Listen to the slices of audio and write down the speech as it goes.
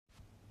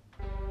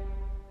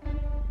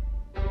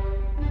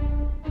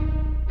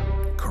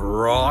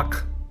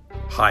Croc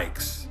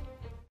hikes.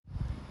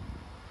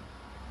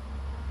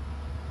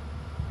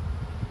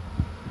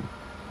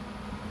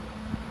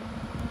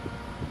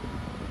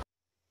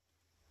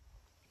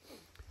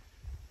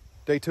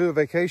 Day 2 of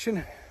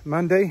vacation,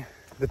 Monday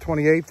the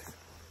 28th,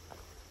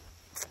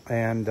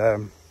 and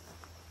a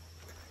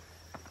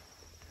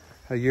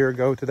year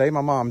ago today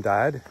my mom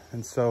died,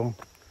 and so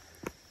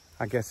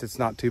I guess it's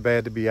not too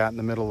bad to be out in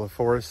the middle of the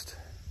forest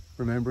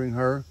remembering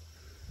her.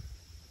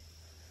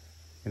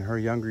 In her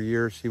younger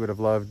years, she would have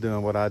loved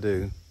doing what I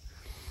do.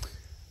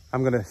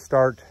 I'm going to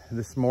start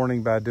this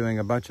morning by doing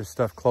a bunch of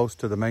stuff close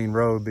to the main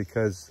road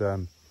because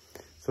I'm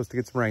supposed to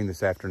get some rain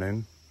this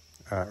afternoon,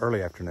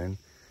 early afternoon.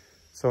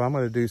 So I'm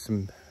going to do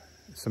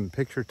some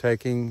picture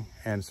taking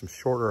and some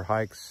shorter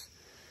hikes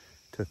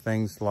to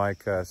things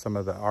like some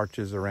of the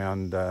arches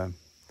around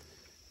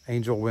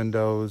Angel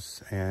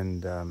Windows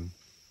and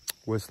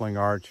Whistling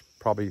Arch.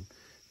 Probably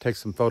take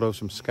some photos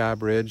from Sky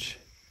Bridge.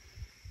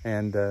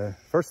 And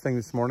first thing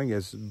this morning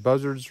is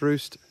Buzzards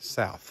Roost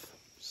South.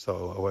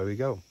 So away we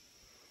go.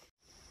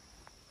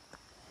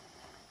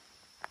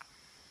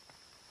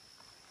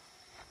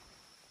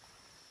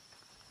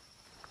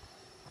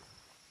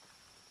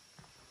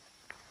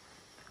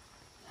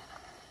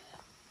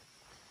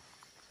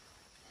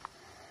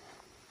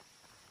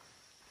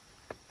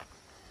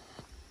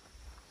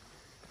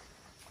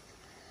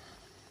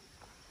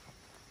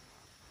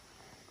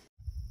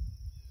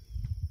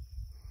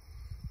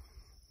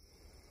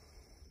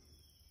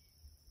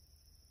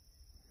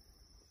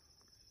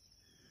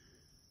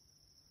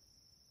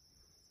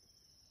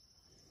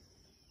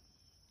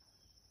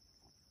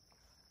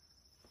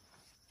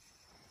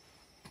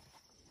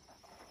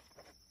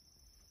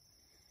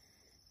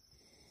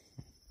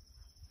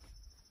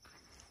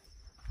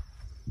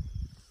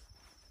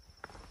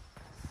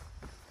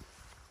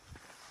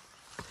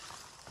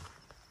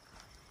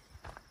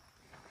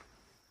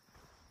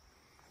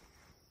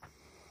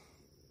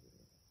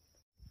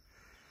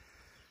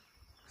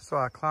 So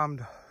I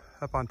climbed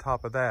up on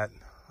top of that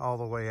all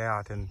the way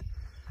out, and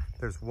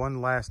there's one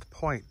last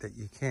point that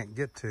you can't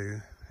get to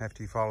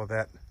after you follow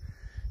that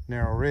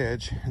narrow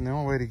ridge. And the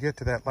only way to get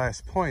to that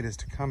last point is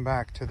to come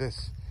back to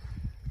this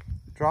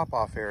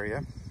drop-off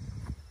area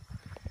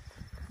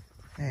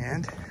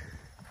and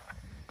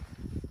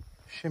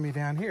shimmy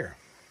down here.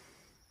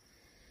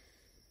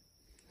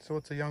 So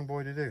what's a young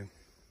boy to do?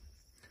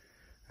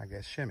 I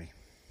guess shimmy.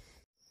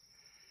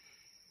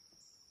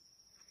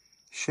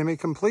 Shimmy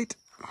complete.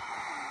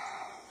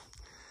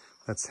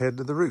 Let's head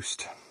to the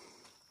roost.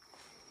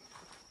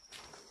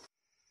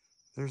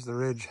 There's the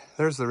ridge.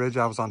 There's the ridge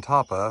I was on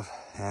top of,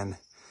 and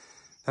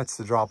that's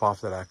the drop off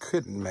that I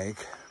couldn't make.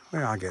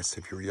 Well, I guess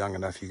if you were young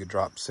enough, you could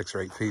drop 6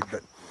 or 8 feet.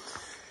 But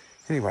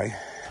anyway,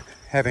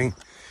 having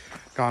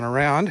gone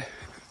around,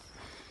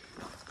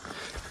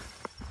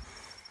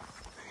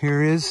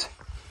 here is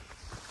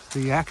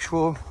the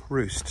actual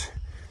roost.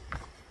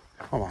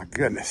 Oh my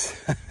goodness.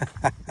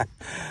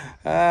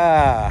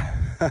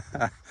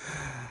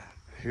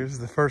 Here's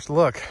the first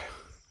look.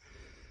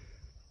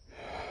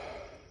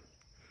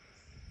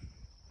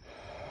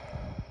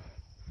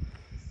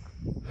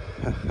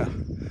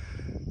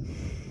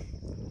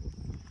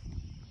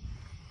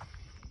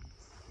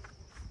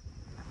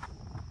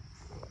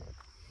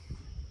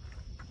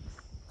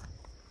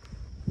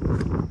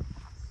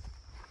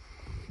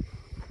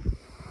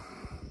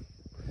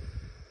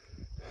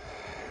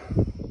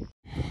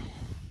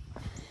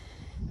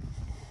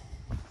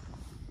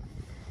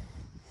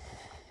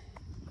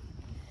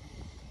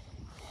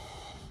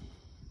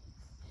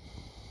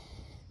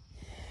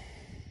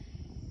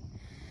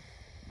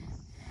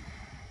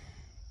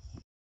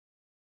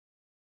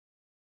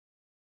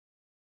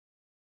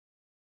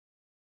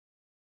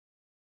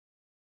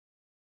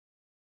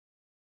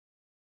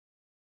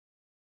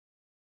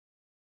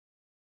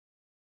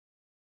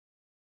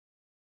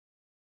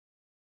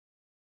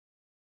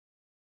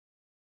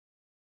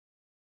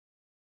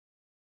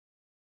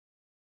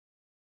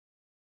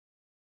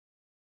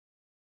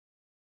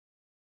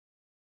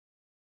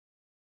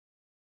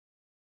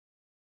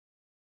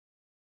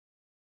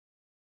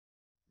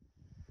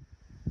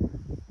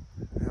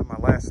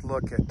 Last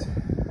look at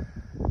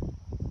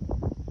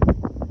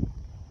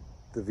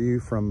the view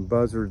from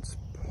Buzzards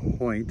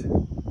Point,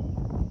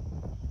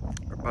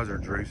 or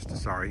Buzzards Roost,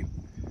 sorry.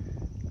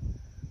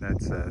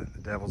 That's the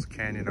Devil's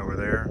Canyon over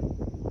there.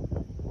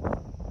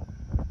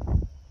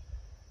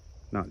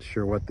 Not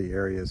sure what the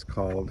area is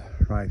called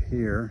right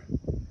here,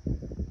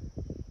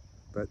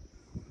 but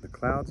the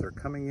clouds are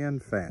coming in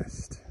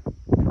fast.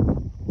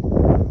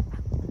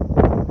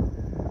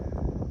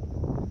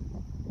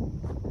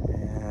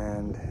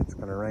 It's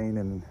going to rain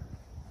in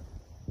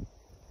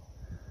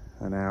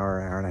an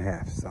hour, hour and a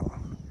half, so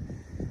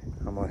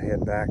I'm going to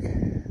head back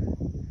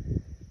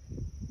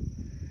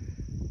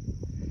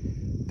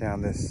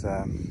down this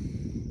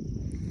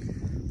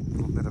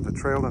little bit of a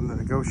trail to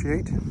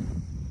negotiate.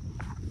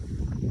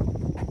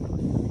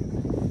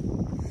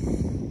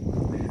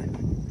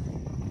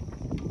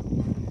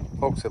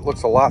 Folks, it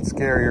looks a lot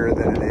scarier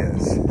than it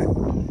is,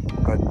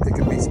 but it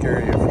could be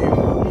scary if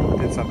you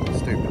did something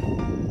stupid,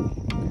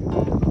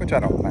 which I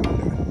don't plan on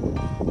doing.